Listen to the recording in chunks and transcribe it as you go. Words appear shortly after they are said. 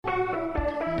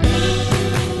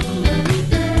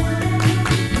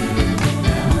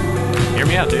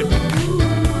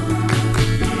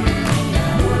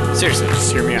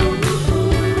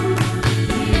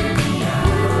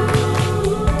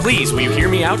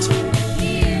out.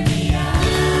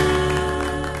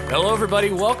 Hello,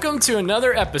 everybody. Welcome to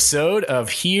another episode of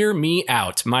Hear Me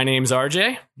Out. My name's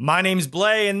RJ. My name's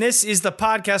Blay, and this is the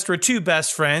podcast where two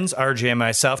best friends, RJ and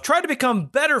myself, try to become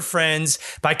better friends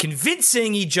by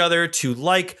convincing each other to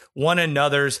like one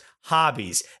another's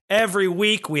hobbies. Every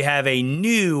week we have a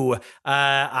new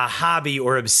a hobby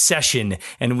or obsession,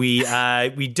 and we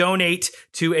donate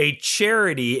to a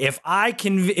charity. If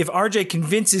RJ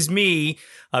convinces me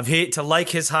to like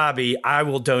his hobby, I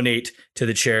will donate to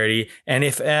the charity. And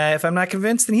if I'm not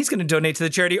convinced, then he's going to donate to the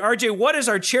charity. RJ, what is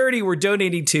our charity we're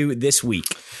donating to this week?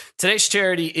 Today's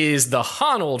charity is the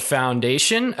Honnold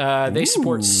Foundation. They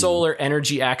support solar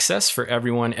energy access for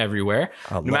everyone everywhere.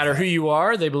 No matter who you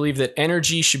are, they believe that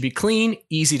energy should be clean,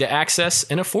 easy to access,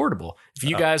 and affordable. If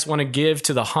you guys want to give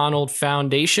to the Honnold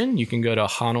Foundation, you can go to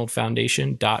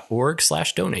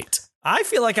honnoldfoundation.org/donate. I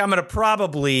feel like I'm going to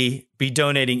probably be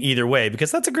donating either way because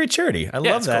that's a great charity. I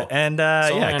love that. Cool. And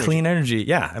energy. Clean energy.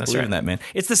 Yeah, I believe in that, man.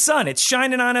 It's the sun. It's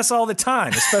shining on us all the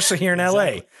time, especially here in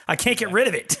LA. I can't get rid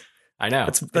of it. I know.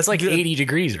 It's like 80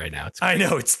 degrees right now. I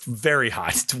know. It's very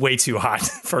hot. It's way too hot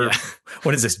for,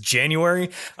 what is this,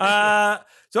 January? So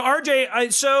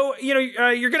RJ,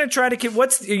 you're going to try to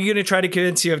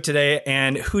convince you of today,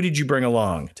 and who did you bring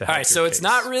along? All right, so it's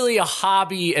not really a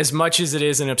hobby as much as it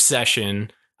is an obsession.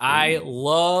 I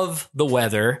love the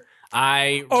weather.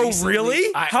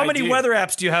 Really? How many weather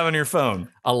apps do you have on your phone?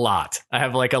 A lot. I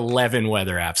have like 11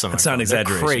 weather apps on my phone. That's not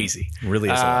exaggeration. Crazy. Really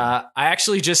is a lot. I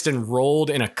actually just enrolled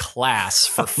in a class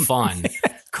for fun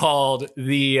called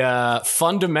the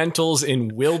Fundamentals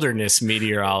in Wilderness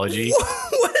Meteorology.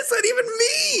 What does that even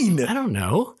mean? I don't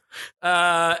know.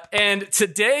 And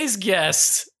today's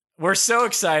guest, we're so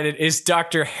excited, is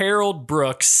Dr. Harold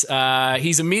Brooks.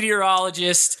 He's a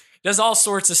meteorologist. Does all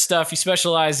sorts of stuff. You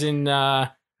specialize in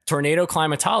tornado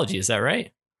climatology. Is that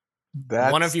right?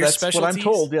 That's one of your specialties? What I'm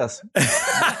told, yes.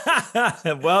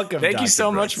 Welcome. Thank Dr. you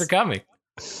so Brooks. much for coming.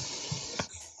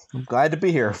 I'm glad to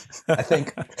be here, I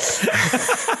think.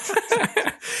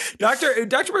 Dr.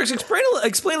 Brooks,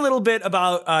 explain a little bit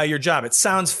about your job. It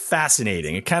sounds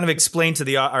fascinating. It kind of explain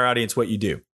to our audience what you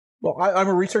do. Well, I'm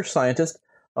a research scientist.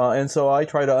 And so I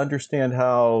try to understand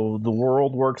how the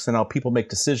world works and how people make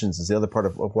decisions is the other part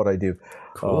of what I do.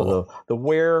 Cool. The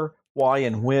where, why,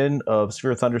 and when of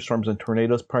severe thunderstorms and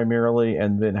tornadoes primarily,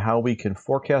 and then how we can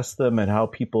forecast them and how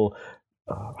people,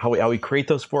 how we create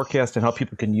those forecasts and how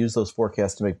people can use those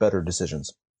forecasts to make better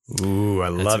decisions. Ooh, I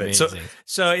love it.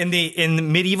 So in the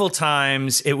medieval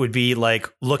times, it would be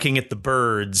like looking at the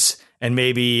birds and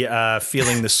maybe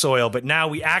feeling the soil. But now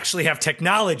we actually have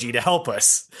technology to help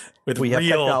us. We have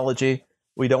technology.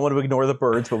 We don't want to ignore the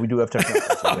birds, but we do have technology.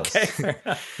 Okay.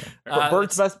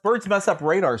 Yes. Birds mess up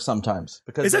radar sometimes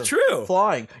because is that true?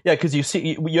 Flying, yeah, because you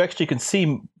actually can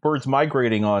see birds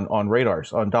migrating on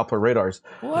radars, on Doppler radars.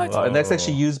 What? And that's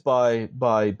actually used by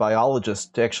biologists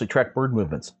to actually track bird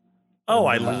movements. Oh,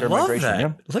 I love that.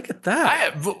 Yeah. Look at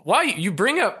that. Why you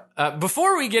bring up,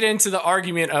 before we get into the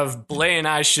argument of Blay and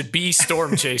I should be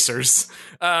storm chasers,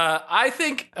 I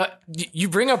think you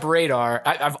bring up radar.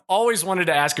 I've always wanted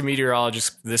to ask a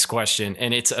meteorologist this question,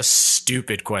 and it's a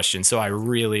stupid question, so I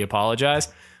really apologize.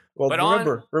 Well, but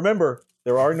remember,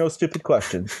 there are no stupid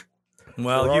questions.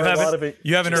 Well, you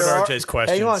haven't heard RJ's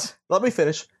questions. Hang on, let me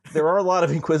finish. There are a lot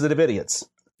of inquisitive idiots.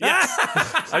 Yeah.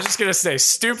 I was just going to say,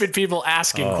 stupid people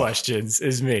asking questions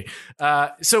is me.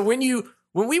 So when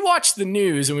we watch the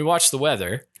news and we watch the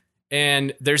weather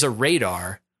and there's a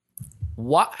radar,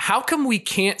 how come we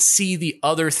can't see the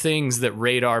other things that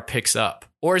radar picks up?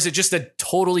 Or is it just a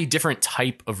totally different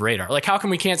type of radar? Like, how come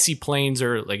we can't see planes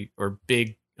or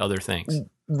big other things?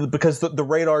 Because the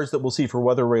radars that we'll see for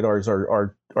weather radars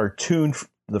are tuned,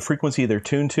 the frequency they're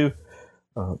tuned to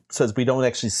says we don't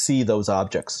actually see those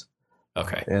objects.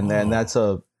 Okay. And then that's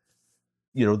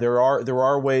there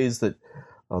are ways that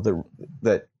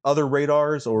other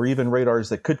radars or even radars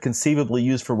that could conceivably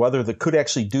use for weather that could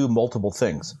actually do multiple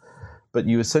things. But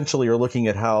you essentially are looking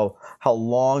at how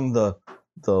long the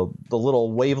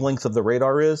little wavelength of the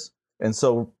radar is. And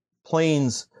so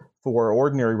planes for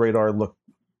ordinary radar look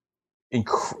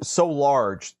so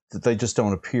large that they just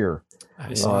don't appear.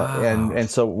 And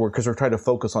so because we're trying to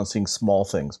focus on seeing small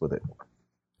things with it.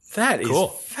 That is cool.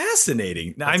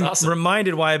 Fascinating. That's I'm awesome.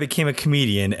 reminded why I became a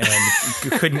comedian and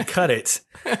couldn't cut it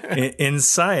in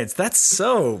science. That's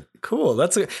so cool. I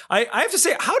have to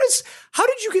say, how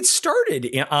did you get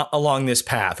started along this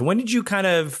path? When did you kind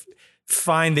of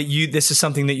find that this is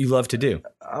something that you love to do?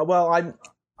 Well,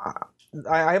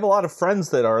 I have a lot of friends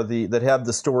that have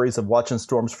the stories of watching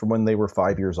storms from when they were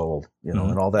 5 years old,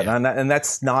 and all that. Yeah. And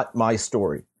that's not my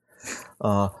story.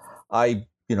 I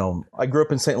I grew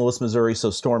up in St. Louis, Missouri, so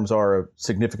storms are a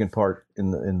significant part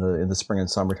in the spring and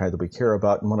summertime that we care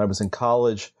about. And when I was in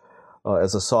college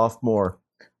as a sophomore,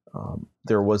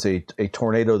 there was a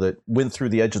tornado that went through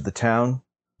the edge of the town.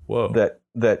 Whoa!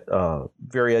 That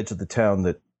very edge of the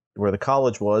town where the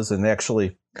college was, and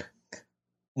actually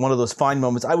one of those fine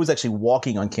moments. I was actually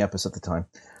walking on campus at the time,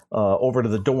 over to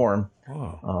the dorm.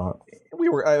 Whoa!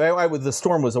 The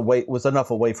storm was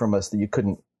enough away from us that you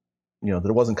couldn't. That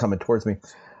it wasn't coming towards me,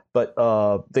 but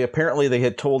they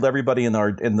had told everybody in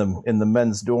the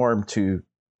men's dorm to,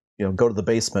 go to the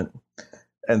basement,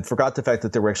 and forgot the fact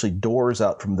that there were actually doors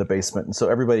out from the basement, and so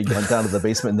everybody went down to the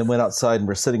basement and then went outside and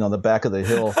were sitting on the back of the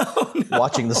hill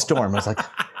watching the storm. I was like,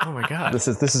 oh my god, this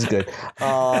is good.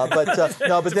 But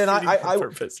then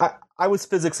I was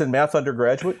physics and math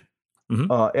undergraduate.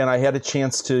 Mm-hmm. And I had a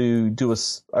chance to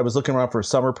I was looking around for a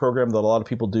summer program that a lot of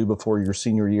people do before your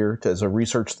senior year as a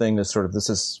research thing. This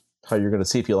is how you're going to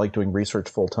see if you like doing research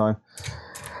full time.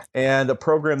 And a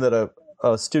program that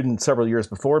a student several years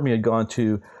before me had gone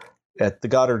to at the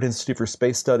Goddard Institute for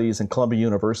Space Studies and Columbia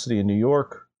University in New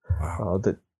York. Wow.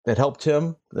 That helped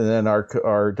him. And then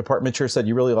our department chair said,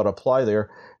 you really ought to apply there.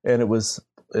 And it was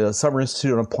a Summer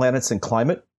Institute on Planets and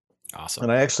Climate. Awesome.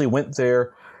 And I actually went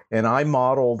there. And I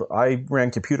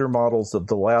ran computer models of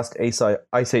the last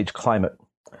ice age climate.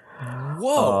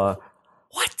 Whoa!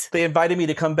 What? They invited me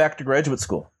to come back to graduate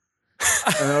school.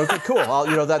 And I was like, cool.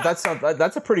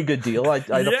 That's a pretty good deal.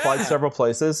 I'd applied several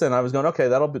places, and I was going, okay,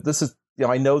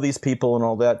 I know these people and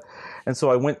all that. And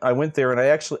so I went there, and I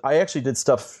actually did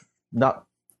stuff not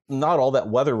all that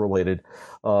weather related.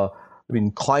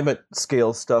 Climate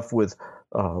scale stuff with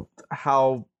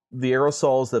how the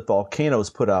aerosols that volcanoes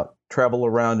put out travel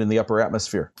around in the upper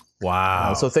atmosphere.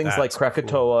 Wow. So things like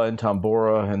Krakatoa and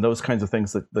Tambora and those kinds of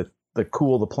things that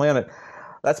cool the planet.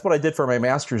 That's what I did for my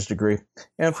master's degree.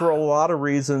 And for a lot of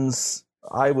reasons,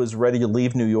 I was ready to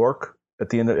leave New York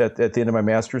at the end of my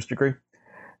master's degree.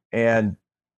 And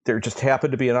there just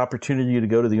happened to be an opportunity to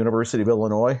go to the University of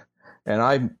Illinois. And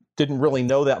I didn't really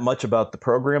know that much about the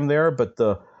program there, but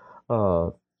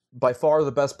by far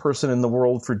the best person in the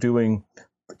world for doing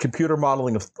computer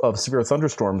modeling of severe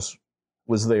thunderstorms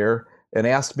was there and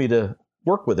asked me to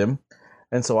work with him.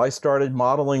 And so I started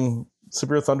modeling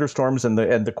severe thunderstorms and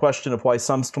the question of why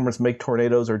some storms make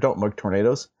tornadoes or don't make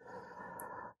tornadoes.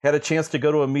 Had a chance to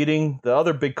go to a meeting. The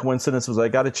other big coincidence was I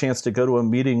got a chance to go to a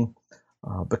meeting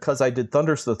because I did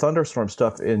the thunderstorm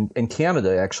stuff in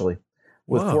Canada, actually,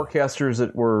 with forecasters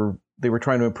that were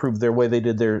trying to improve their way they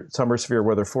did their summer severe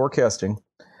weather forecasting.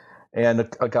 And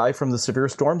a guy from the Severe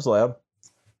Storms Lab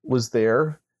was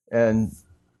there and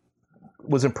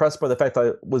was impressed by the fact that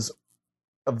I was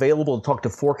available to talk to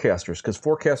forecasters, because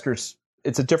forecasters,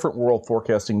 it's a different world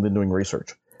forecasting than doing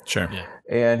research. Sure. Yeah.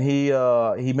 And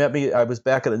he met me. I was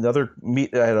back at another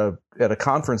at a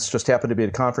conference, just happened to be at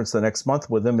a conference the next month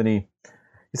with him. And he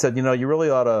said, you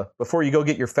really ought to, before you go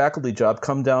get your faculty job,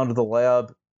 come down to the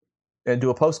lab and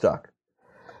do a postdoc.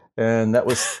 And that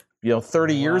was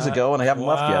 30 years ago, and I haven't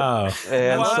left yet.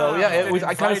 And so,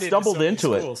 I kind of stumbled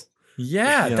into it.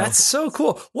 Yeah, that's so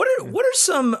cool. What are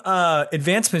some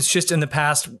advancements just in the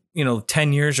past,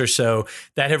 10 years or so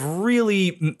that have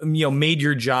really, made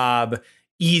your job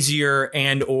easier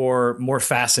and or more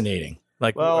fascinating?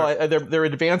 Like, there are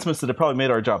advancements that have probably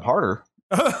made our job harder.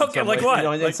 Okay, like what?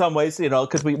 In some ways,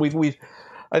 because we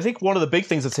I think one of the big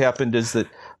things that's happened is that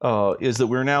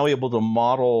we're now able to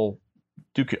model.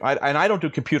 I don't do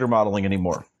computer modeling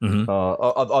anymore. Mm-hmm.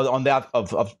 On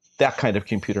that kind of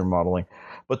computer modeling,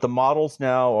 but the models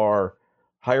now are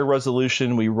higher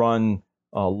resolution. We run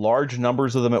large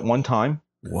numbers of them at one time.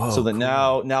 Whoa! So that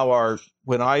cool.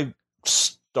 When I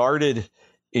started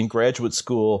in graduate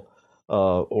school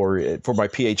or for my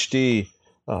PhD,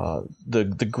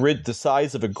 the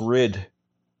size of a grid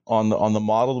on the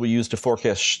model we used to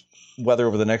forecast weather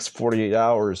over the next 48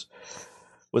 hours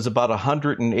was about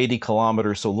 180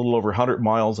 kilometers, so a little over 100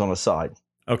 miles on a side.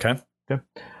 Okay.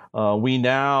 We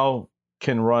now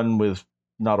can run with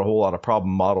not a whole lot of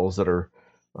problem models that are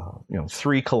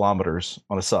 3 kilometers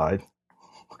on a side.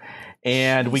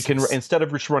 And we can, instead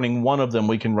of just running one of them,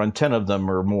 we can run 10 of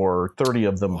them or more, 30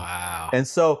 of them. Wow. And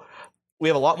so we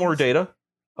have a lot more data.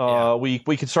 We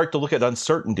can start to look at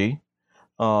uncertainty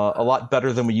a lot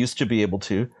better than we used to be able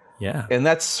to. Yeah. And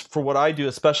that's for what I do,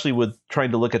 especially with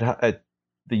trying to look at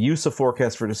the use of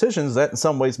forecasts for decisions. That in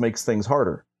some ways makes things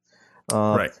harder.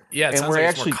 Right. Yeah. It sounds like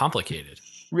it's more complicated.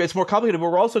 It's more complicated, but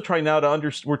we're also trying now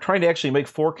we're trying to actually make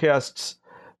forecasts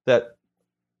that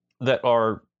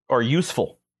are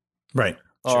useful. Right.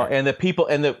 Sure. And that people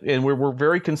and we're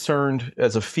very concerned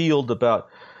as a field about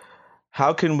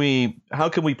how can we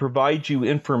provide you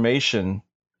information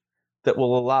that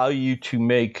will allow you to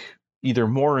make either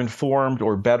more informed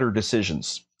or better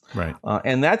decisions? Right.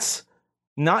 And that's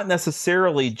not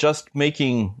necessarily just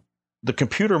making the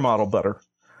computer model better.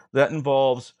 That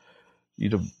involves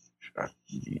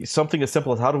something as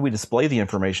simple as how do we display the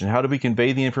information? How do we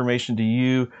convey the information to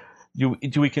you?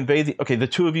 Do we convey the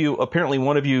two of you, apparently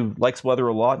one of you likes weather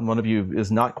a lot and one of you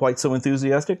is not quite so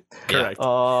enthusiastic. Correct.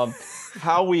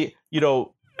 How we,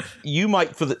 you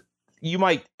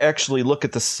might actually look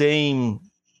at the same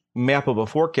map of a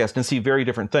forecast and see very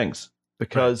different things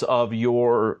because of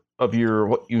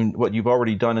what you've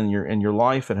already done in your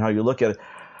life and how you look at it.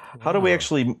 How do we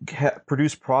actually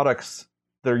produce products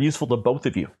that are useful to both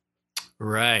of you?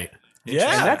 Right.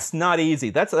 Yeah. And that's not easy.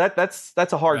 That's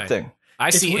a hard thing. I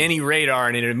see any radar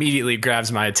and it immediately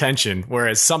grabs my attention.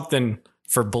 Whereas something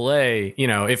for Belay,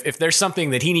 if there's something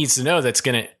that he needs to know that's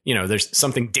going to, there's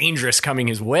something dangerous coming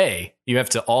his way, you have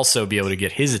to also be able to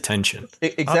get his attention.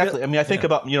 Exactly. I mean, I think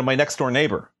about, my next door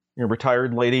neighbor,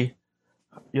 retired lady,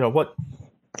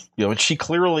 she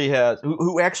clearly has,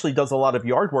 who actually does a lot of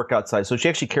yard work outside. So she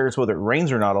actually cares whether it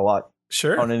rains or not a lot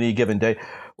on any given day.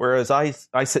 Whereas I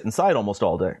sit inside almost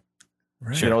all day.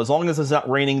 Right. As long as it's not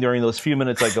raining during those few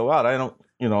minutes I go out, I don't,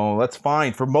 that's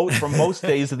fine for most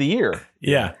days of the year.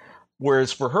 Yeah.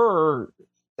 Whereas for her,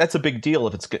 that's a big deal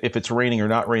if it's raining or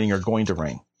not raining or going to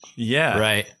rain. Yeah.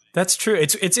 Right. That's true.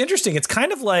 It's interesting. It's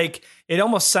kind of like, it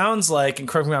almost sounds like, and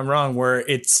correct me if I'm wrong, where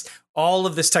it's all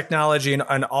of this technology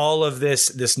and all of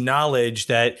this knowledge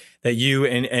that you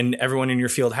and everyone in your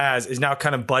field has is now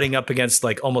kind of butting up against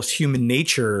like almost human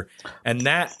nature, and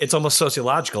that it's almost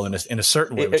sociological in a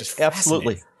certain way, which is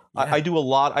absolutely. Yeah.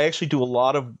 I actually do a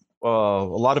lot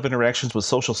of interactions with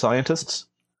social scientists.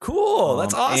 Cool,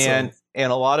 that's awesome.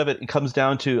 And a lot of it comes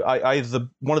down to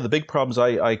one of the big problems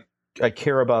I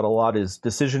care about a lot is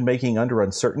decision making under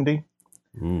uncertainty.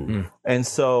 And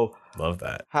so love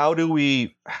that. How do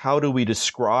we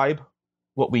describe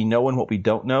what we know and what we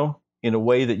don't know in a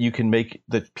way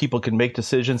that people can make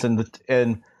decisions? And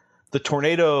the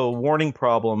tornado warning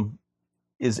problem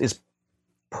is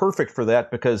perfect for that,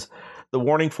 because the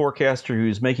warning forecaster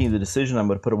who's making the decision, I'm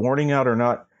going to put a warning out or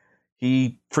not,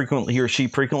 he or she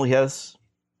frequently has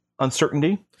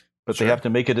uncertainty, but they have to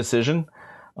make a decision.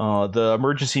 The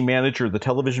emergency manager, the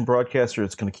television broadcaster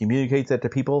that's going to communicate that to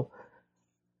people,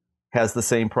 has the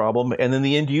same problem, and then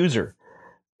the end user.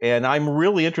 And I'm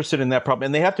really interested in that problem.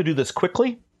 And they have to do this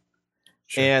quickly,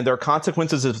 and there are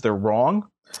consequences if they're wrong.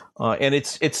 And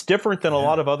it's different than a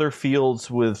lot of other fields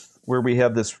where we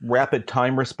have this rapid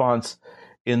time response,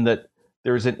 in that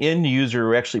there's an end user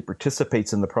who actually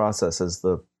participates in the process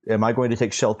am I going to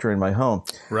take shelter in my home?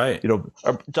 Right.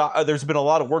 There's been a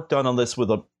lot of work done on this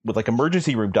with like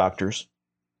emergency room doctors,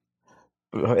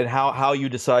 and how you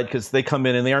decide, because they come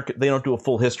in and they don't do a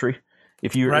full history.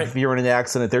 If you're in an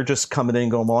accident, they're just coming in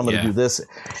and going, well, I'm going to do this,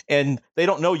 and they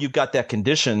don't know you've got that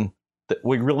condition that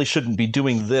we really shouldn't be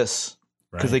doing this,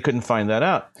 because they couldn't find that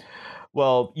out.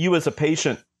 Well, you as a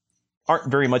patient aren't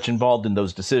very much involved in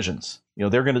those decisions.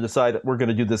 They're going to decide we're going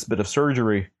to do this bit of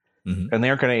surgery, and they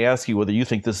aren't going to ask you whether you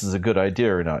think this is a good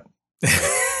idea or not.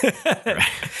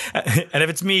 And if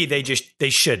it's me, they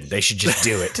shouldn't. They should just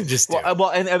do it.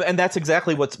 And that's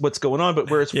exactly what's going on.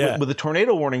 But whereas with the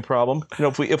tornado warning problem,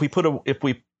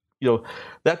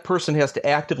 that person has to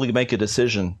actively make a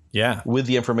decision. With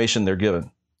the information they're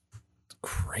given.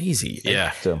 Crazy.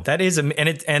 Yeah. That is,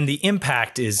 and the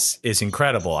impact is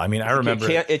incredible. I mean, I remember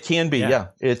it can be. Yeah.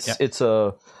 It's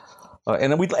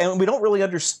and we don't really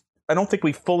understand. I don't think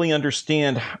we fully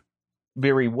understand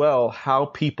very well how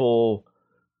people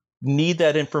need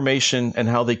that information and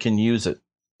how they can use it,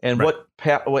 and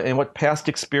what past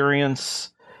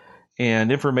experience and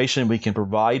information we can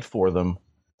provide for them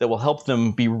that will help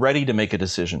them be ready to make a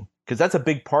decision. Because that's a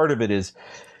big part of it, is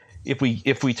if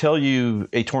we tell you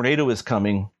a tornado is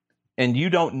coming and you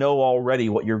don't know already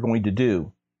what you're going to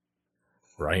do.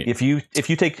 Right. If you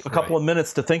take a couple of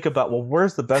minutes to think about, well,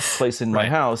 where's the best place in my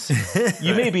house,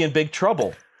 you may be in big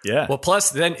trouble. Yeah. Well, plus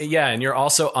then, and you're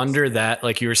also under that,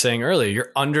 like you were saying earlier,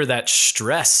 you're under that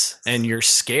stress and you're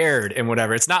scared and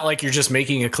whatever. It's not like you're just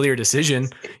making a clear decision.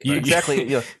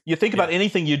 Exactly. You think about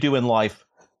anything you do in life,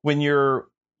 when you're,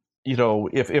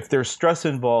 if there's stress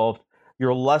involved,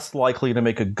 you're less likely to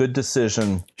make a good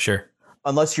decision. Sure.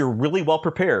 Unless you're really well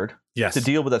prepared to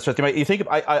deal with that stress.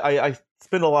 I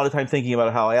spend a lot of time thinking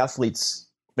about how athletes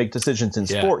make decisions in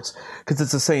sports, because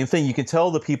it's the same thing. You can tell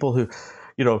the people who,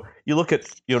 you look at,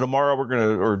 tomorrow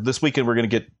or this weekend we're going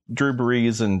to get Drew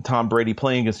Brees and Tom Brady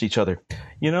playing against each other.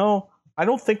 I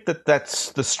don't think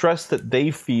that's the stress that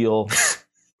they feel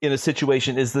in a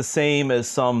situation is the same as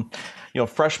some,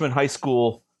 freshman high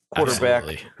school quarterback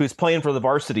Absolutely. who's playing for the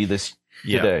varsity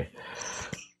today.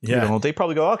 Yeah. They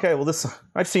probably go, okay, well,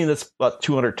 I've seen this about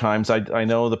 200 times. I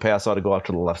know the pass ought to go out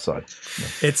to the left side.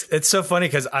 It's so funny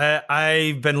because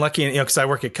I've been lucky, because I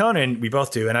work at Conan, we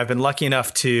both do, and I've been lucky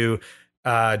enough to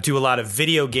do a lot of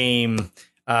video game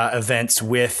events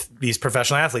with these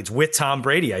professional athletes. With Tom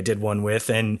Brady, I did one with,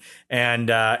 and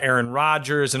Aaron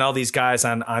Rodgers and all these guys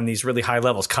on these really high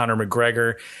levels, Conor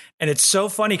McGregor. And it's so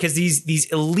funny because these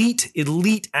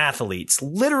elite athletes,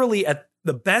 literally at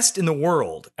the best in the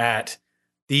world at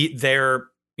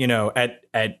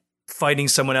at fighting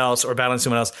someone else or battling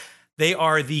someone else, they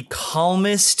are the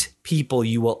calmest people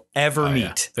you will ever meet.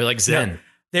 Yeah. They're like Zen. Yeah.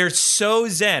 They're so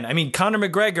Zen. I mean, Conor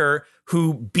McGregor,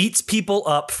 who beats people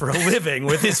up for a living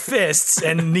with his fists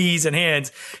and knees and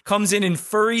hands, comes in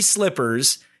furry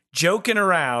slippers, joking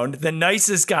around, the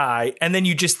nicest guy. And then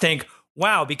you just think,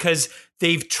 wow, because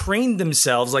they've trained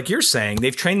themselves, like you're saying,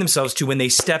 they've trained themselves to when they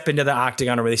step into the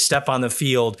octagon or when they step on the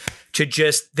field to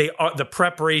just, the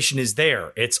preparation is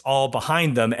there. It's all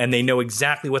behind them and they know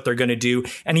exactly what they're going to do.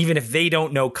 And even if they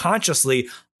don't know consciously,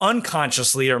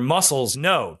 unconsciously, their muscles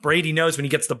know. Brady knows when he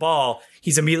gets the ball,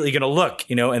 he's immediately going to look,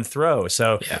 and throw.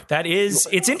 So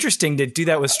it's interesting to do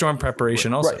that with storm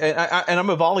preparation also. Right. And I'm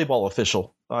a volleyball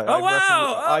official.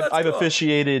 I've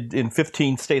officiated in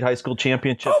 15 state high school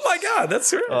championships. Oh my God,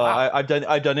 that's right.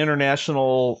 I've done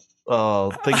international things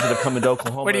that have come into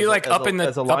Oklahoma. What do you like up in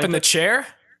the chair?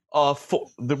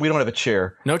 We don't have a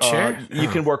chair. No chair? You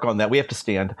can work on that. We have to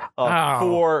stand.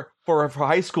 For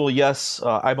high school, yes.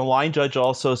 I'm a line judge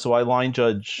also, so I line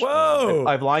judge. Whoa!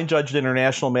 I've line judged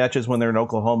international matches when they're in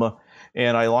Oklahoma,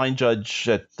 and I line judge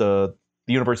at the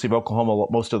University of Oklahoma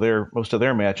most of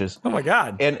their matches. Oh my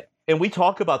God! And we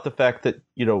talk about the fact that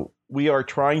we are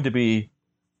trying to be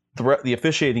the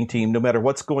officiating team, no matter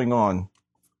what's going on,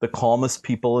 the calmest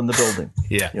people in the building.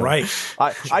 Yeah, right.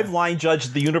 I've line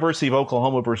judged the University of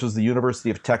Oklahoma versus the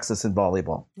University of Texas in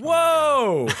volleyball.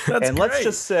 Whoa! That's and great. let's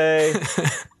just say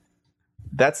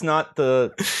that's not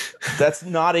a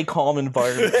calm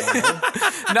environment.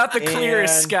 Not the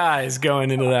clearest skies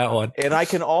going into that one. And I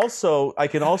can also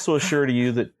assure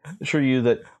you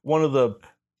that one of the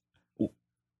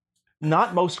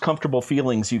not most comfortable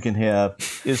feelings you can have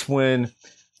is when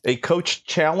a coach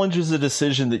challenges a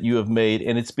decision that you have made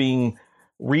and it's being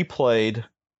replayed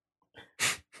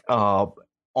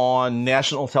on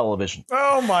national television.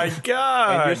 Oh my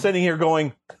God! And you're sitting here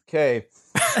going, okay,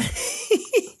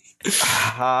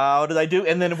 how did I do?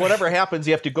 And then whatever happens,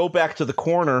 you have to go back to the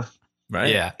corner,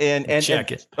 right? Yeah, and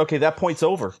check it. Okay, that point's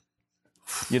over.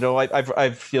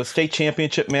 I've state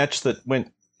championship match that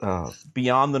went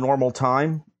beyond the normal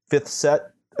time, 5th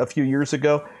set a few years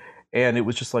ago, and it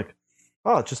was just like,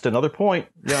 oh, just another point.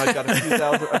 I've got a few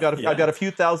thousand. I've got a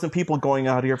few thousand people going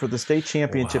out here for the state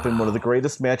championship in one of the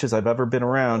greatest matches I've ever been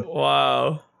around.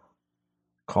 Wow.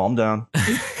 Calm down.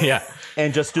 Yeah.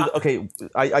 And just do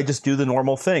I just do the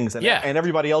normal things. And, and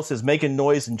everybody else is making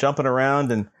noise and jumping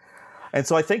around and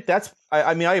so I think that's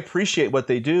I appreciate what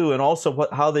they do and also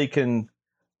how they can.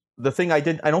 I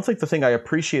don't think the thing I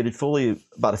appreciated fully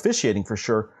about officiating for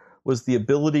sure was the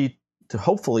ability to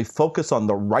hopefully focus on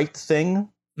the right thing.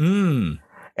 And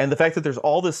the fact that there's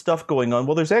all this stuff going on,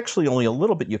 well, there's actually only a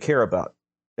little bit you care about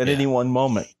at any one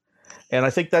moment. And I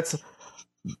think that's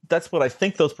what I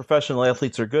think those professional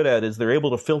athletes are good at is they're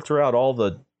able to filter out all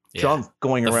the junk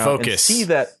going around focus. And see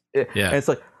that. And it's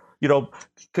like,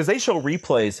 because they show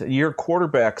replays, and your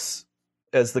quarterbacks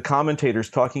as the commentators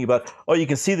talking about, oh, you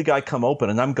can see the guy come open.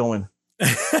 And I'm going, what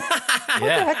the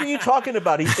heck are you talking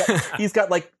about? He's got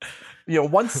like,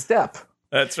 one step.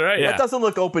 That's right. That doesn't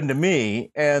look open to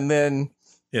me. And then,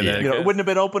 it wouldn't have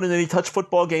been open in any touch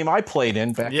football game I played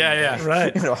in back.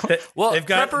 Right. Well,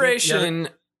 preparation.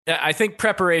 I think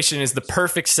preparation is the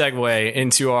perfect segue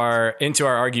into our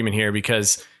argument here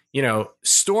because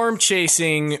storm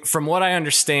chasing, from what I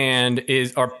understand,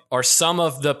 are some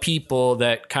of the people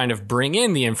that kind of bring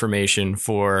in the information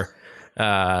for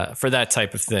that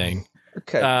type of thing.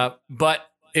 Okay, but.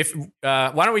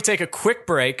 Why don't we take a quick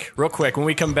break real quick? When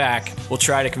we come back, we'll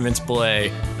try to convince Belay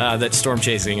that storm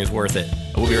chasing is worth it.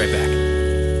 We'll be right back.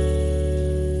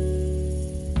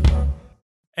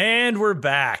 And we're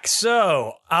back.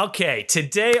 So, okay,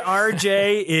 today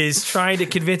RJ is trying to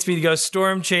convince me to go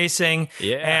storm chasing.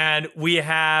 Yeah. And we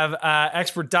have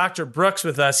expert Dr. Brooks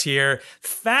with us here.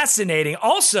 Fascinating.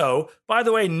 Also, by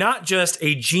the way, not just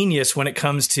a genius when it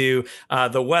comes to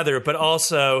the weather, but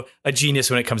also a genius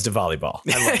when it comes to volleyball.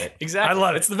 I love it. Exactly. I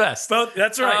love it. It's the best. Both.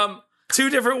 That's right. Two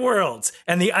different worlds.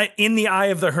 And in the eye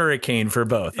of the hurricane for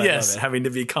both. I love it, having to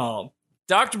be calm.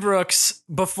 Dr. Brooks,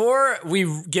 before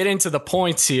we get into the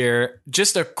points here,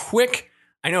 just a quick,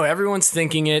 I know everyone's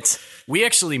thinking it. We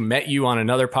actually met you on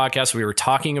another podcast. We were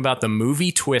talking about the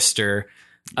movie Twister.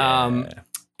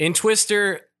 In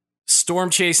Twister, storm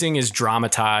chasing is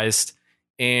dramatized,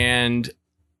 and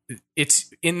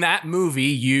it's in that movie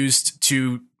used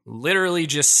to literally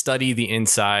just study the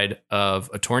inside of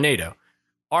a tornado.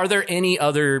 Are there any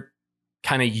other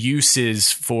kind of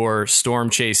uses for storm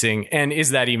chasing? And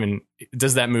does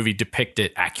that movie depict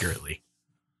it accurately?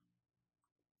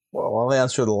 Well, I'll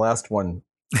answer the last one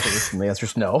first, and the answer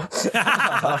is no.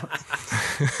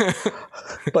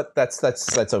 But that's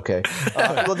okay.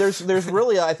 Well, there's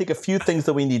really, I think, a few things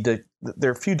that we need to. There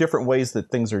are a few different ways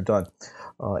that things are done,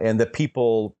 and that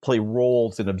people play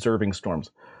roles in observing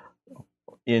storms.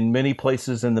 In many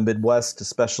places in the Midwest,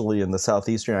 especially in the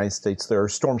southeastern United States, there are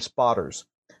storm spotters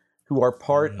who are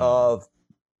part of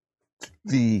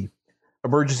the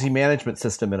emergency management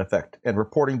system, in effect, and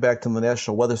reporting back to the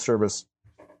National Weather Service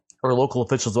or local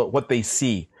officials about what they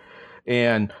see.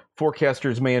 And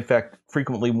forecasters may, in fact,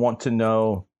 frequently want to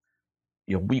know,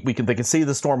 they can see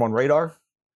the storm on radar,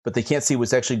 but they can't see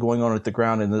what's actually going on at the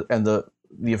ground. And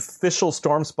the official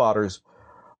storm spotters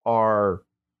are,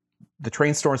 the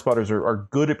trained storm spotters are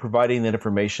good at providing that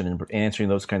information and answering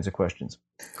those kinds of questions.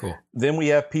 Cool. Then we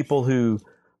have people who,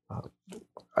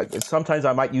 sometimes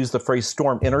I might use the phrase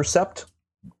storm intercept.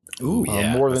 Ooh,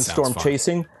 yeah, more than storm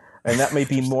chasing. And that may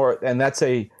be more,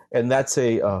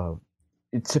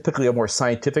 it's typically a more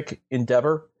scientific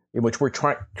endeavor in which we're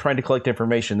trying to collect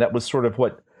information. That was sort of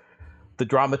what the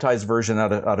dramatized version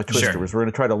out of Twister was. We're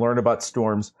going to try to learn about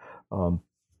storms.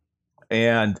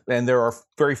 And there are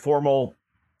very formal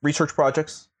research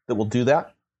projects that will do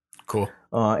that. Cool.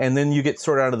 And then you get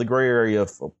sort of out of the gray area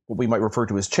of what we might refer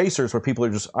to as chasers, where people are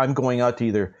just, I'm going out to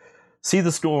either see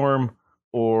the storm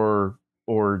or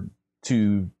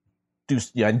to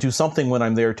do something when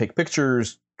I'm there, take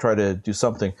pictures, try to do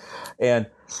something. And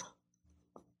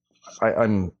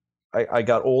I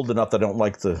got old enough that I don't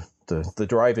like the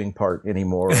driving part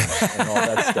anymore and all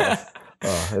that stuff.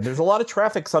 And there's a lot of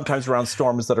traffic sometimes around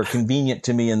storms that are convenient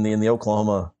to me in the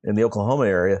Oklahoma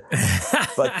area.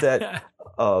 But that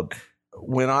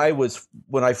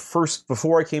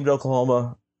before I came to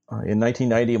Oklahoma in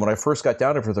 1990, and when I first got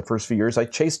down there for the first few years, I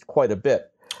chased quite a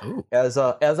bit. Ooh. as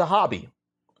a hobby.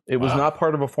 It was not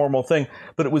part of a formal thing,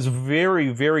 but it was very,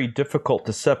 very difficult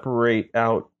to separate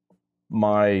out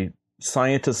my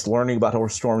scientists learning about how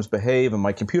storms behave and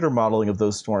my computer modeling of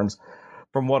those storms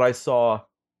from what I saw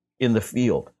in the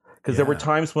field. Because there were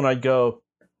times when I'd go,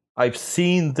 I've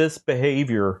seen this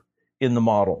behavior in the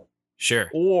model.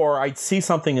 Sure. Or I'd see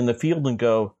something in the field and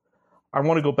go, I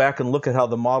want to go back and look at how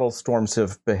the model storms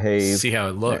have behaved. See how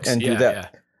it looks. And do that. Yeah.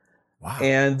 Wow.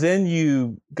 And then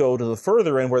you go to the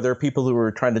further end where there are people who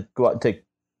are trying to go out and take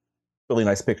really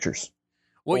nice pictures.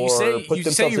 Well, you say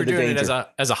you were doing it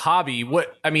as a hobby. Were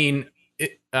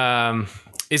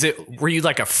you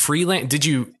like a freelance?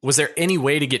 Was there any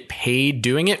way to get paid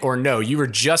doing it, or no? You were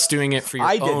just doing it for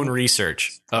your own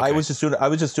research. Okay. I was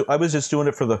just doing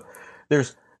it for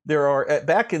there are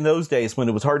back in those days when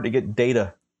it was hard to get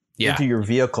data into your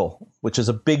vehicle, which is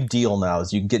a big deal now,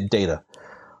 as you can get data.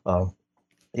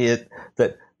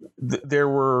 There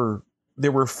were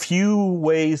few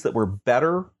ways that were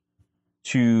better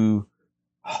to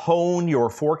hone your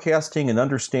forecasting and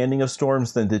understanding of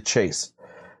storms than to chase.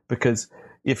 Because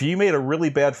if you made a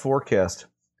really bad forecast,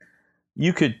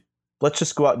 let's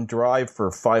just go out and drive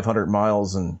for 500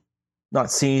 miles and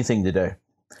not see anything today.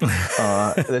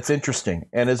 That's interesting.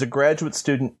 And as a graduate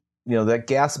student, that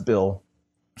gas bill.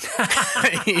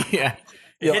 Yeah.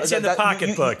 It's in the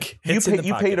pocketbook.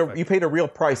 You paid a real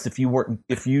price if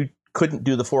you couldn't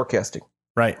do the forecasting.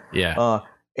 Right. Yeah.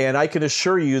 And I can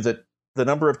assure you that the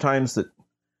number of times that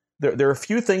there are a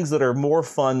few things that are more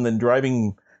fun than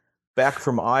driving back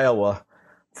from Iowa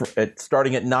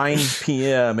starting at 9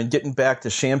 p.m. and getting back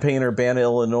to Champaign, Urbana,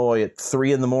 Illinois at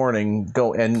 3 a.m.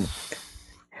 And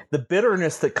the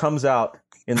bitterness that comes out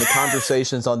in the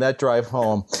conversations on that drive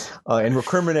home and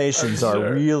recriminations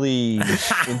are really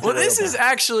enjoyable. Well, this is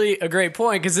actually a great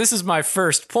point, because this is my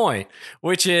first point,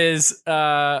 which is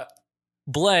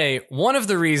Blay, one of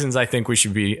the reasons I think we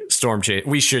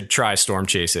should try storm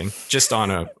chasing just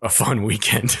on a fun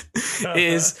weekend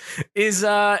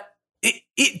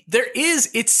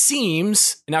it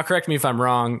seems, now correct me if I'm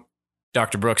wrong,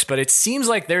 Dr. Brooks, but it seems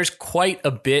like there's quite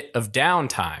a bit of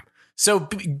downtime. So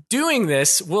doing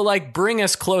this will like bring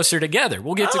us closer together.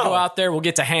 We'll get to go out there. We'll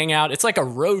get to hang out. It's like a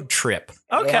road trip.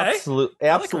 Okay.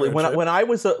 Absolutely. When I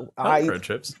was road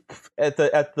trips at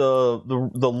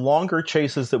the longer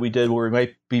chases that we did, where we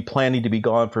might be planning to be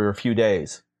gone for a few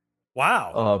days.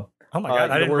 Wow. Oh my God.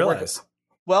 I didn't realize.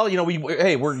 Well, I'm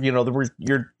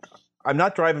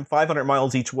not driving 500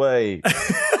 miles each way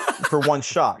for one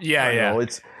shot. Yeah.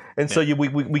 So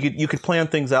you could plan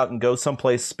things out and go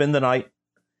someplace, spend the night,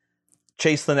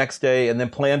 chase the next day, and then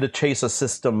plan to chase a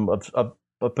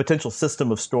potential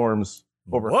system of storms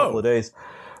over a couple of days.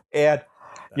 And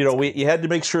you had to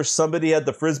make sure somebody had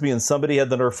the Frisbee and somebody had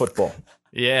the Nerf football.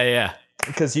 Yeah.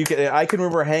 Because I can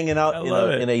remember hanging out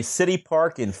in a city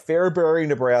park in Fairbury,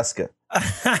 Nebraska,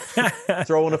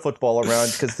 throwing a football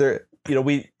around because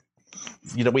we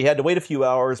had to wait a few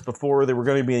hours before there were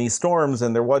going to be any storms,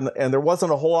 and there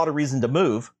wasn't a whole lot of reason to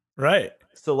move. Right.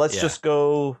 So let's just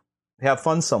go have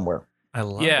fun somewhere. I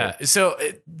love it. So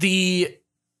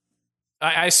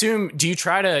I assume, do you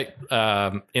try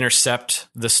to intercept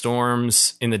the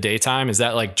storms in the daytime? Is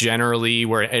that like generally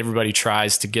where everybody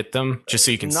tries to get them, just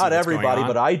so you can see Not what's everybody, going on?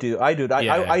 but I do.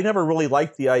 I never really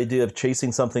liked the idea of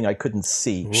chasing something I couldn't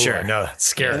see. Ooh, sure, no, that's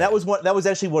scary. And that was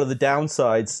actually one of the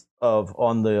downsides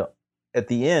at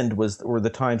the end were the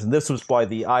times, and this was why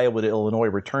the Iowa to Illinois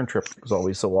return trip was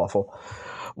always so awful,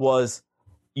 was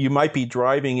you might be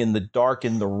driving in the dark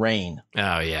in the rain.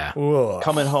 Oh yeah. Ooh.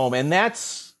 Coming home, and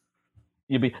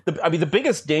the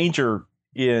biggest danger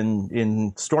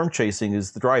in storm chasing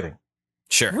is the driving.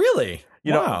 Sure. Really?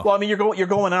 Well, I mean, you're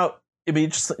going out. I mean,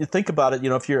 just think about it. I'm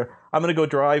going to go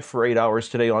drive for 8 hours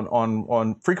today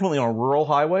on frequently on rural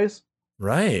highways.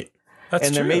 Right. That's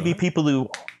and true. there may be people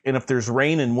and if there's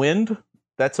rain and wind,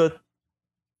 that's a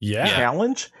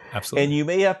challenge. Absolutely. And you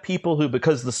may have people who,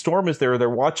 because the storm is there, they're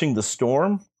watching the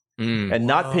storm and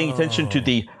not paying attention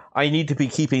to I need to be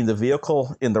keeping the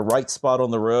vehicle in the right spot on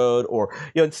the road, or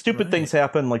stupid things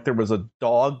happen. Like there was a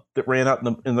dog that ran out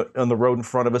on the road in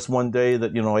front of us one day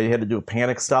that I had to do a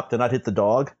panic stop to not hit the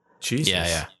dog. Jesus.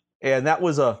 Yeah. And that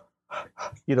was and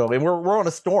we're on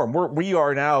a storm. We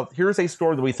are now. Here's a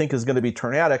storm that we think is going to be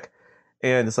tornadic,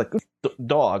 and it's like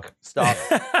dog stop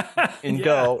and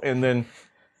go, and then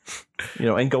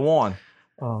and go on.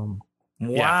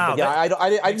 Wow.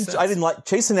 I didn't like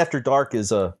chasing after dark.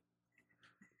 Is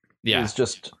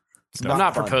just I'm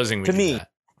not proposing to me. That.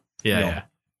 Yeah.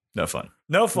 No fun.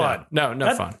 No fun.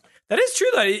 No fun. That is true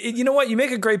though. You know what? You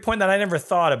make a great point that I never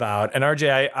thought about. And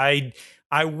RJ,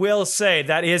 I will say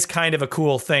that is kind of a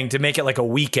cool thing to make it like a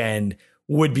weekend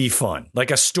would be fun.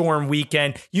 Like a storm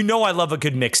weekend. I love a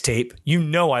good mixtape.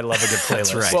 I love a good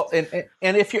playlist. That's right. Well,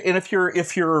 and if you're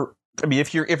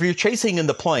chasing in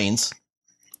the plains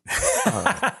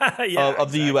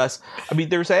of the US, I mean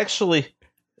there's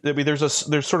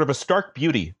sort of a stark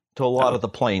beauty to a lot of the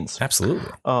plains. Absolutely.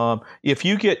 If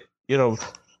you get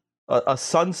a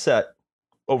sunset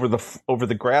over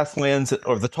the grasslands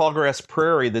or the tallgrass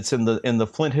prairie that's in the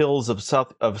Flint Hills of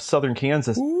southern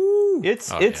Kansas,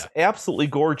 it's absolutely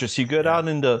gorgeous. You get out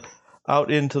into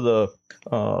the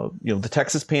the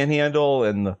Texas Panhandle,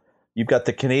 and you've got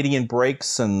the Canadian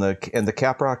Breaks and the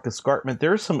Caprock Escarpment.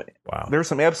 There's some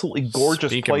absolutely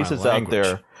gorgeous places out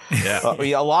there. Yeah.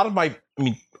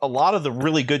 A lot of the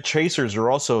really good chasers are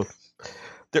also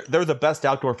they're the best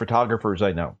outdoor photographers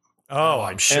I know. Oh,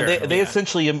 I'm sure. And they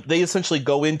essentially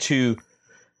go into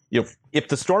if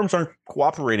the storms aren't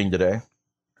cooperating today,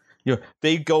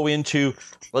 they go into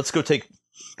let's go take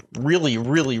really,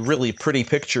 really, really pretty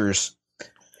pictures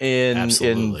in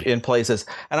places.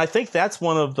 And I think that's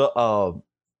one of the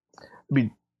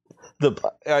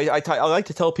I like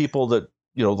to tell people that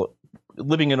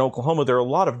living in Oklahoma, there are a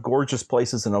lot of gorgeous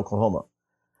places in Oklahoma.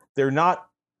 They're not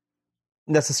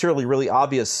necessarily really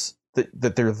obvious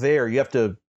that they're there.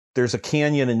 There's a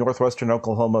canyon in northwestern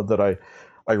Oklahoma that I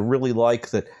really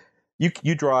like, that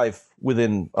you drive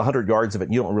within 100 yards of it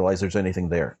and you don't realize there's anything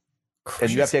there. Crazy.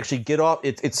 And you have to actually get off.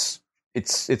 It's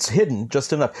hidden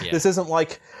just enough. Yeah. This isn't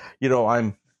like,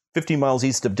 I'm 50 miles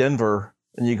east of Denver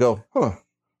and you go,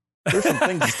 there's some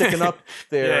things sticking up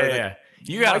there. Yeah.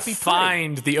 You got to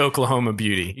find the Oklahoma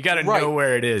beauty. You got to know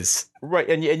where it is. Right.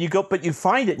 And you go, but you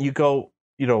find it and you go,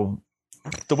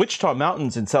 the Wichita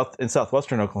Mountains in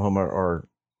southwestern Oklahoma are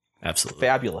absolutely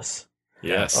fabulous.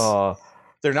 Yes.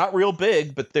 They're not real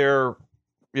big, but they're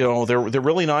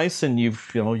really nice. And you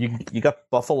got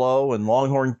buffalo and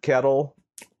longhorn cattle,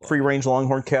 free range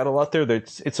longhorn cattle out there.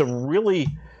 It's a really,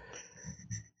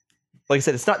 like I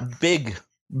said, it's not big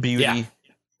beauty. Yeah.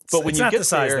 But when you get the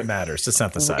size that matters. It's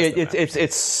not the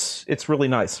size. It's really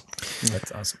nice. That's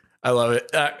awesome. I love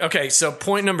it. Okay, so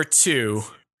point number 2.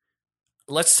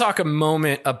 let's talk a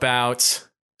moment about,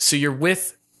 so you're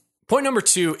with, point number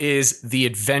 2 is the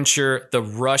adventure, the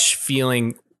rush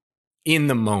feeling in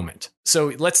the moment.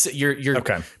 So let's say you're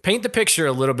Okay. paint the picture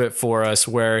a little bit for us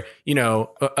where,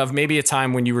 of maybe a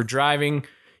time when you were driving,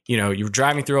 you were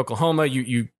driving through Oklahoma,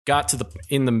 you got to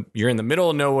you're in the middle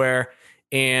of nowhere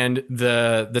and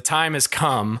the time has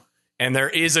come and there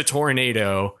is a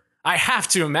tornado. I have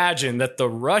to imagine that the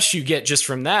rush you get just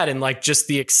from that and like just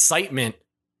the excitement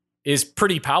is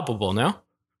pretty palpable, no?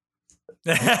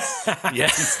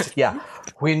 Yes. Yeah,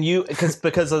 when you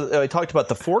because I talked about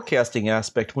the forecasting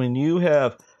aspect. When you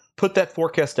have put that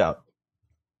forecast out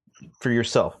for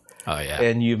yourself, Oh yeah.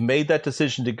 and you've made that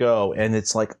decision to go, and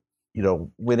it's like,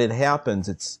 when it happens,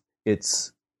 it's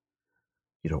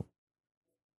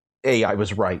I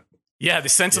was right. Yeah, the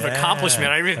sense of Yeah, accomplishment.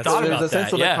 I even that's thought There's about a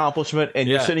sense that. of Yeah. accomplishment, and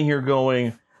you're Yeah. sitting here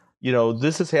going,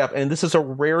 this has happened, and this is a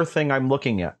rare thing I'm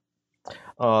looking at.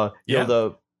 Yeah.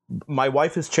 My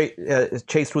wife has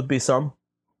chased with me some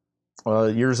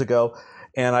years ago,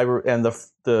 and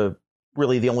the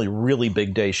really the only really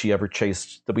big day she ever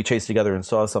chased that we chased together and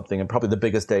saw something, and probably the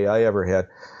biggest day I ever had.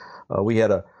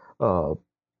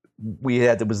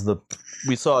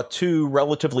 We saw 2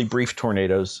 relatively brief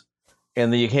tornadoes,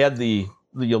 and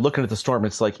you're looking at the storm.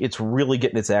 It's like it's really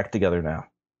getting its act together now.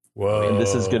 Whoa. And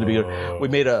this is going to be good. We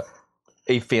made a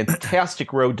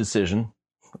fantastic road decision,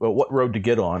 what road to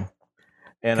get on.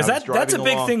 And Because that's a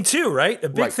big thing too, right? A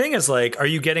big Right. thing is like, are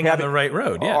you getting on the right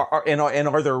road? Yeah. And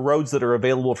are there roads that are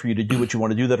available for you to do what you want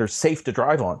to do that are safe to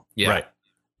drive on? Yeah. Right.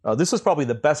 This is probably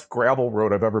the best gravel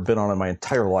road I've ever been on in my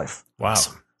entire life. Wow.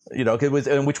 Awesome.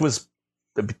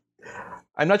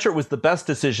 I'm not sure it was the best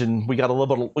decision. We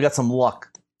got some luck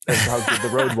as to how good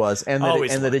the road was, and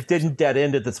that it didn't dead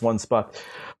end at this one spot.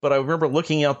 But I remember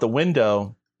looking out the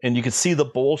window, and you could see the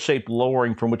bowl-shaped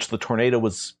lowering from which the tornado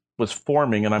was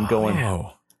forming, and I'm going,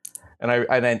 Oh.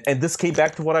 and this came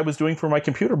back to what I was doing for my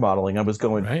computer modeling. I was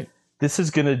going, Right. this is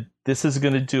gonna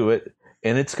do it,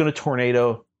 and it's gonna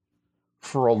tornado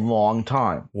for a long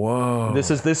time. Whoa. This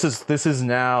is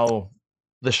now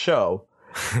the show,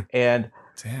 and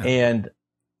Damn. and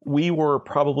we were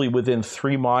probably within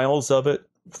 3 miles of it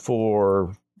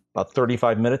for about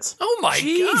 35 minutes. Oh my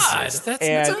Jesus. God.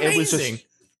 That's amazing.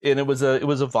 It was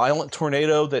a violent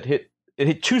tornado that hit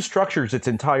 2 structures its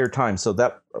entire time. So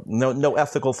that no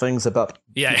ethical things about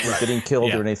Yeah. people getting killed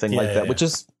Yeah. or anything Yeah, like that, yeah. which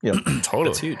is, Totally.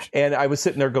 That's huge. and I was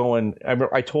sitting there going,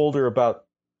 I told her about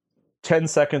 10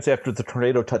 seconds after the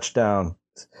tornado touched down,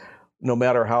 no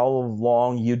matter how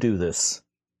long you do this,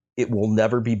 it will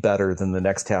never be better than the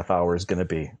next half hour is going to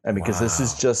be. I mean, because this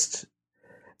is Wow. just,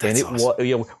 That's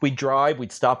and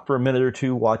we'd stop for a minute or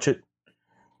two, watch it,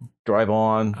 drive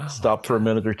on, Oh, stop for a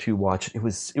minute or two, watch it. It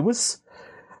was,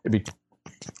 I mean,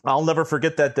 I'll never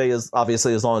forget that day as long as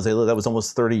I live. That was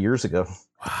almost 30 years ago.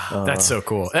 That's so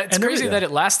cool. It's and crazy there- that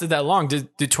it lasted that long. Do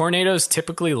tornadoes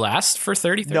typically last for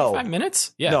 30, 35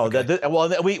 minutes? Yeah. No, okay.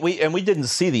 we didn't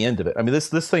see the end of it. I mean, this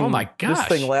thing, Oh my this gosh.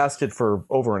 thing lasted for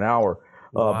over an hour.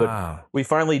 But Wow. we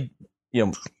finally,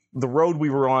 the road we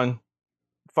were on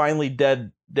finally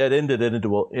dead ended it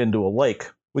into a lake,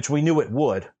 which we knew it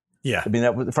would. Yeah. I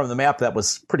mean, from the map, that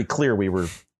was pretty clear.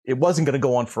 It wasn't going to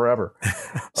go on forever.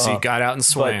 So you got out and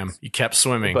swam. You kept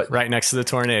swimming but right next to the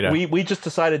tornado. We just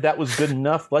decided that was good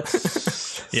enough.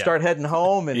 Let's Yeah. start heading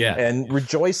home and, Yeah. and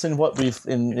rejoice in what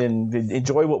and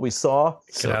enjoy what we saw.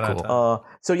 so Get out on cool. top.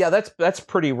 So yeah, that's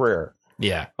pretty rare.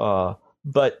 Yeah.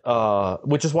 But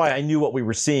which is why I knew what we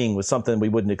were seeing was something we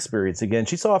wouldn't experience again.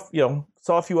 She saw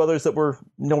a few others that were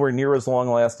nowhere near as long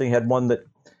lasting. Had one that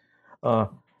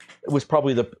was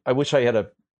probably I wish I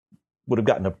would have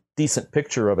gotten a decent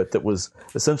picture of it. That was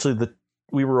essentially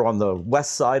we were on the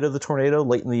west side of the tornado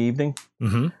late in the evening,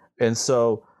 Mm-hmm. and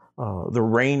so the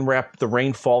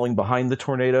rain falling behind the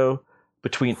tornado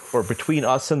between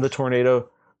us and the tornado.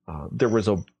 There was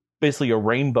basically a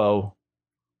rainbow.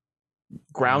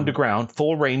 Ground to ground,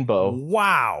 full rainbow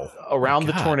Wow. around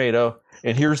the God. tornado,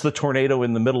 and here's the tornado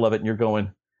in the middle of it, and you're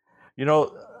going,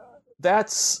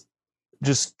 that's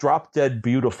just drop dead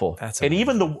beautiful. That's and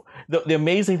even the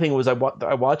amazing thing was I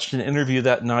watched an interview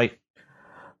that night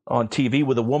on TV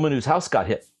with a woman whose house got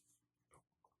hit,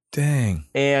 Dang.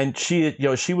 and she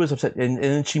was upset, and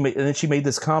then she made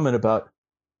this comment about,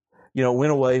 it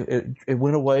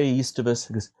went away east of us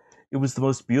because it was the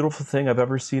most beautiful thing I've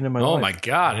ever seen in my Oh life. my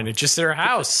God. And it's just their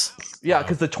house. Yeah,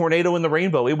 because the tornado and the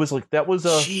rainbow, it was like that was a.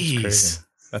 Jeez. Crazy.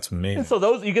 That's amazing. And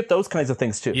so you get those kinds of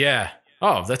things too. Yeah.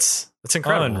 Oh, that's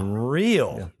incredible.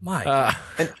 Unreal. My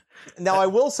Now I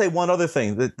will say one other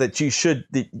thing that you should,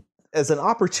 as an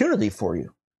opportunity for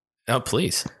you. Oh,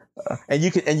 please. And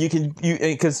you can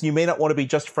because you may not want to be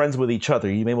just friends with each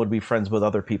other. You may want to be friends with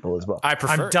other people as well. I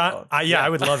prefer. I'm done. I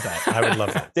would love that. I would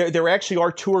love that. There actually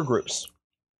are tour groups.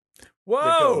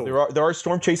 Whoa! There are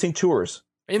storm chasing tours.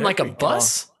 In like a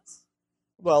bus?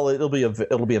 Well, it'll be a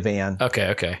van.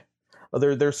 Okay.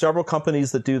 There are several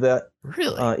companies that do that.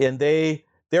 Really? And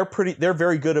they're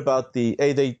very good about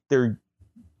they're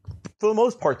for the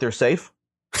most part they're safe.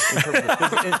 In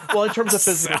terms of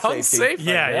physical Sounds safety.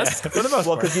 safe, I guess. For the most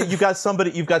part. Because you've got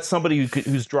somebody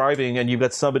who's driving, and you've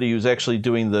got somebody who's actually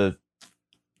doing the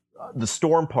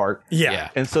storm part. Yeah.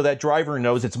 And so that driver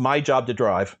knows it's my job to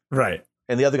drive, Right.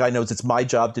 and the other guy knows it's my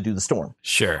job to do the storm.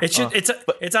 Sure.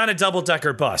 It's on a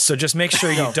double-decker bus, so just make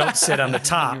sure you don't sit on the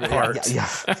top part. Yeah.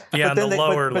 Be on the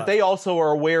lower but level. they also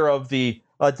are aware of the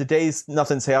today's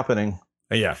nothing's happening.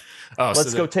 Yeah. Oh,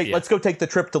 Let's go take the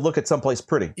trip to look at someplace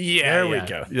pretty. Yeah, There we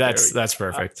go. That's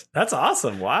perfect. That's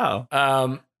awesome. Wow.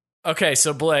 Okay,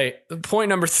 so Blay, point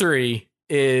number 3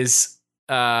 is,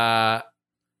 and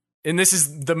this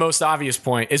is the most obvious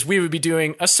point, is we would be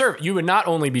doing a service. You would not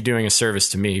only be doing a service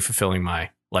to me, fulfilling my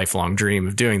lifelong dream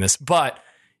of doing this, but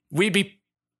we'd be,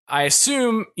 I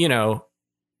assume,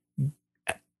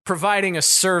 providing a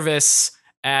service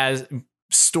as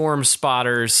storm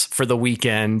spotters for the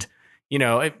weekend.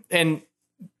 And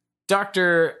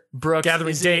Dr. Brooks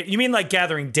Gathering data. You mean like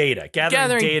gathering data?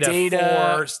 Gathering data.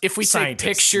 For if we take scientists.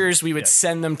 pictures, we would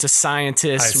send them to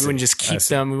scientists. We wouldn't just keep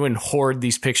them. We wouldn't hoard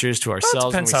these pictures to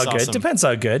ourselves. Depends how good. Depends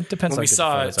how good. Depends. When we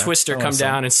saw a twister come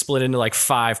down and split into like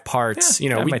 5 parts,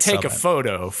 we take a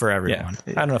photo for everyone.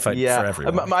 I don't know if for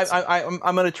everyone.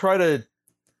 I'm going to try to.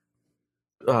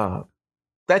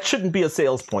 That shouldn't be a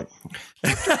sales point.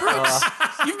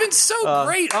 You've been so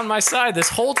great on my side this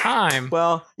whole time.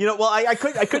 Well, I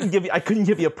couldn't give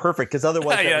you a perfect, because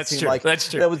otherwise that's true. That's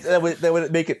true.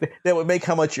 That would make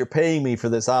how much you're paying me for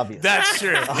this obvious. That's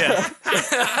true. Yeah.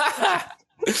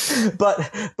 but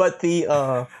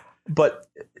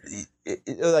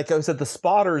like I said, the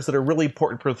spotters that are really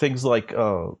important for things like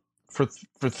for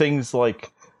things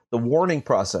like the warning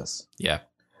process. Yeah.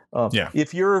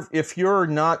 If you're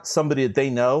not somebody that they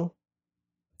know,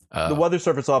 the Weather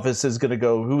Service office is going to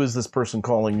go, who is this person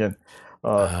calling in?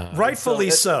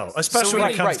 Rightfully so, especially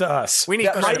when it comes to us. We need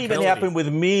that might even happen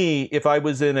with me if I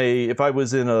was in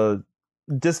a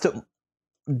distant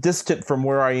from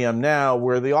where I am now,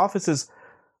 where the offices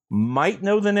might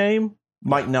know the name,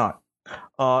 might not.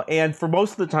 And for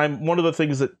most of the time, one of the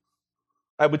things that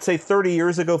I would say 30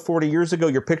 years ago, 40 years ago,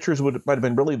 your pictures might have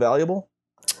been really valuable.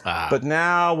 But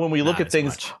now when we look at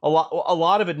things, a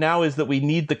lot of it now is that we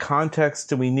need the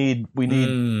context, and we need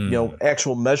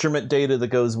actual measurement data that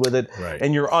goes with it. Right.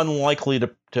 And you're unlikely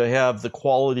to have the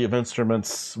quality of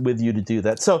instruments with you to do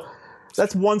that. So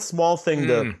that's one small thing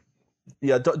to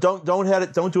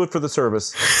don't do it for the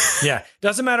service. Yeah.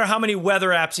 Doesn't matter how many weather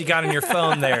apps you got on your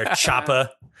phone there, Choppa.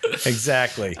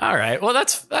 Exactly. All right. Well,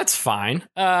 that's fine.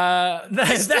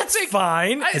 That's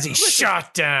fine. As he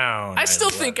shot down. I still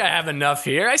think I have enough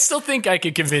here. I still think I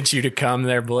could convince you to come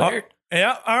there, Blair.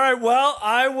 Yeah. All right. Well,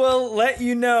 I will let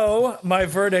you know my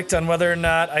verdict on whether or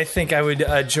not I think I would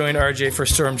join RJ for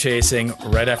storm chasing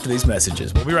right after these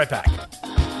messages. We'll be right back.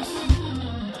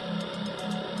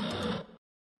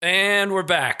 And we're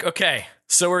back. Okay.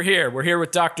 So we're here. We're here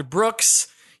with Dr. Brooks.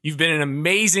 You've been an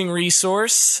amazing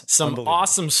resource. Some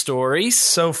awesome stories.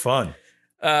 So fun.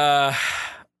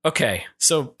 Okay.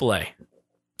 So, Blay,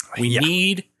 we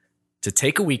need to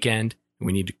take a weekend.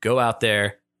 We need to go out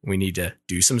there. We need to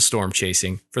do some storm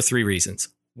chasing for 3 reasons.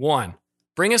 1,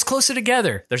 bring us closer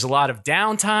together. There's a lot of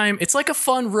downtime. It's like a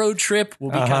fun road trip. We'll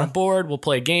be kind of bored. We'll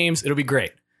play games. It'll be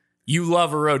great. You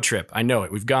love a road trip. I know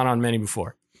it. We've gone on many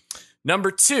before.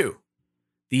 Number 2,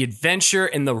 the adventure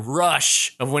and the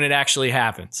rush of when it actually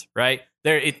happens, right?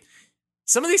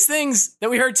 Some of these things that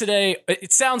we heard today,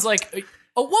 it sounds like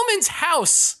a woman's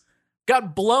house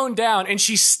got blown down and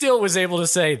she still was able to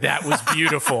say that was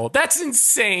beautiful. That's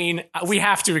insane. We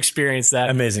have to experience that.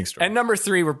 Amazing story. And number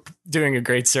 3, we're doing a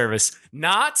great service,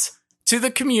 not to the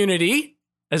community,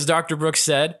 as Dr. Brooks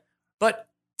said, but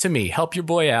to me. Help your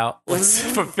boy out. Let's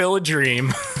fulfill a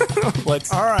dream.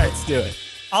 Let's do it.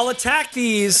 I'll attack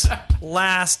these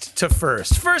last to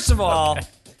first. First of all,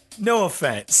 no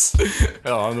offense.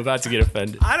 Oh, I'm about to get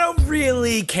offended. I don't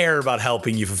really care about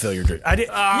helping you fulfill your dream. You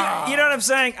know what I'm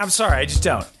saying? I'm sorry, I just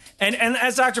don't. And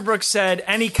as Dr. Brooks said,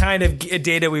 any kind of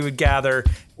data we would gather,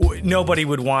 nobody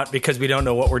would want, because we don't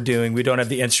know what we're doing. We don't have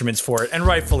the instruments for it, and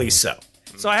rightfully so.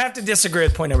 So I have to disagree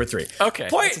with point number 3. Okay.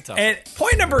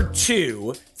 Point number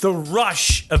 2, the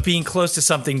rush of being close to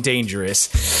something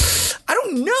dangerous. I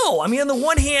don't know. I mean, on the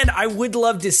one hand, I would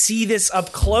love to see this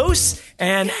up close,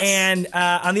 and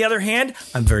on the other hand,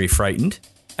 I'm very frightened,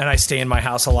 and I stay in my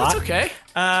house a lot. That's okay.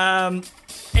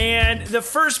 And the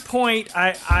first point,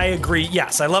 I agree.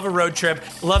 Yes, I love a road trip.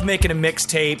 Love making a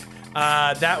mixtape.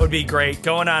 That would be great.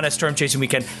 Going on a storm chasing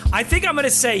weekend. I think I'm going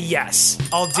to say yes.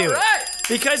 I'll do it. right.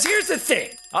 Because here's the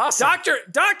thing. Awesome.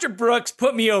 Dr. Brooks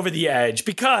put me over the edge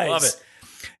because Love it.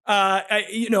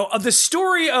 Of the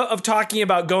story of talking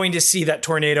about going to see that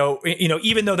tornado,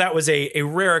 even though that was a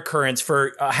rare occurrence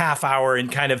for a half hour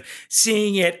and kind of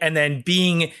seeing it and then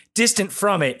being distant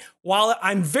from it, while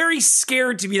I'm very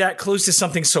scared to be that close to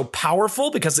something so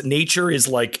powerful because nature is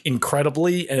like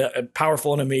incredibly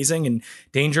powerful and amazing and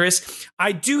dangerous,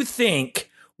 I do think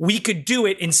we could do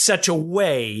it in such a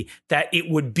way that it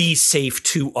would be safe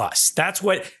to us. That's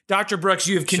what, Dr. Brooks,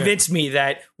 you have convinced me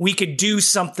that we could do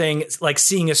something like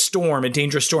seeing a storm, a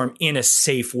dangerous storm, in a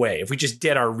safe way if we just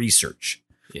did our research.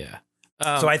 Yeah.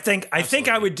 So I think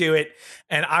I would do it,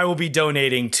 and I will be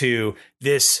donating to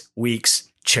this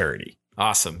week's charity.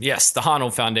 Awesome. Yes, the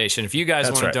Honnold Foundation. If you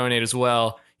guys want to donate as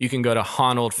well, you can go to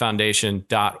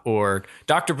honnoldfoundation.org.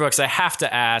 Dr. Brooks, I have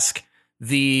to ask,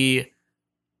 the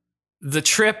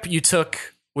trip you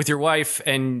took with your wife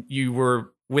and you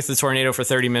were with the tornado for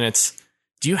 30 minutes,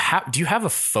 do you have a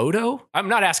photo? I'm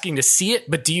not asking to see it,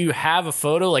 but do you have a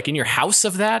photo like in your house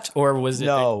of that, or was it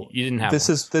no, that you didn't have this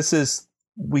one? This is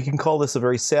we can call this a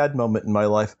very sad moment in my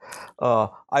life.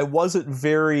 I wasn't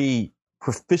very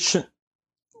proficient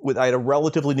I had a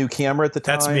relatively new camera at the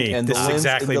time. That's me. And this the is lens,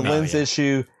 exactly the me. lens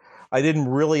issue, I didn't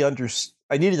really understand.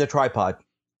 I needed a tripod.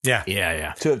 Yeah.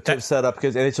 To set up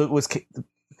because it was.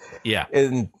 Yeah.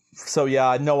 And so,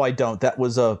 no, I don't. That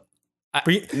was a. I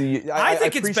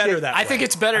think it's better that way. I think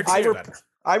it's better too.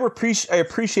 I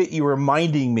appreciate you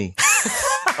reminding me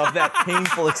of that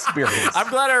painful experience. I'm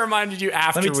glad I reminded you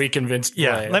after we convinced Blay.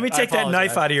 Yeah, let me take that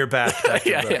knife out of your back,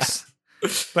 Dr. Brooks.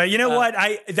 But you know what?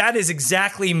 That is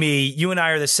exactly me. You and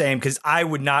I are the same because I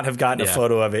would not have gotten a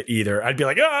photo of it either. I'd be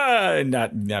like, and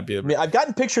not be able. I mean, I've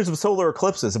gotten pictures of solar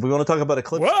eclipses. If we want to talk about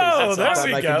eclipses,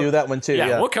 I can do that one too.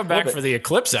 Yeah, we'll come back for the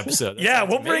eclipse episode.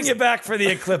 We'll bring it back for the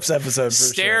eclipse episode.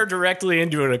 Stare directly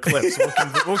into an eclipse.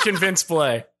 We'll convince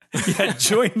Blay. Yeah,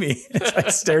 join me as I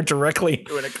stare directly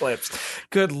into an eclipse.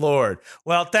 Good Lord.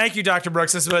 Well, thank you, Dr.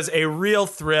 Brooks. This was a real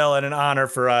thrill and an honor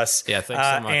for us. Yeah, thanks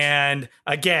so much. And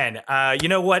again, you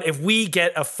know what? If we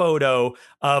get a photo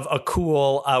of a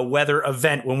cool weather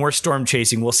event when we're storm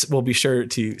chasing, we'll be sure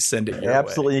to send it your way.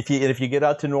 Absolutely. If you get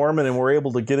out to Norman and we're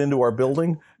able to get into our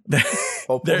building,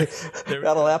 hopefully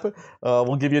that'll happen.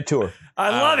 We'll give you a tour. I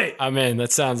love it. I'm in.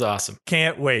 That sounds awesome.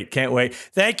 Can't wait.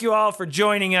 Thank you all for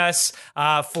joining us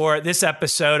for this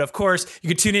episode. Of course, you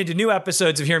can tune into new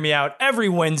episodes of Hear Me Out every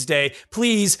Wednesday.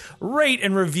 Please rate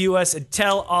and review us and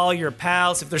tell all your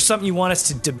pals. If there's something you want us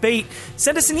to debate,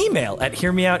 send us an email at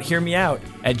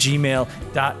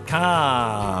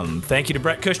hearmeout@gmail.com. Thank you to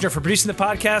Brett Kushner for producing the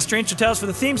podcast, Strange Hotels for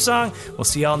the theme song. We'll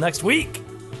see y'all next week.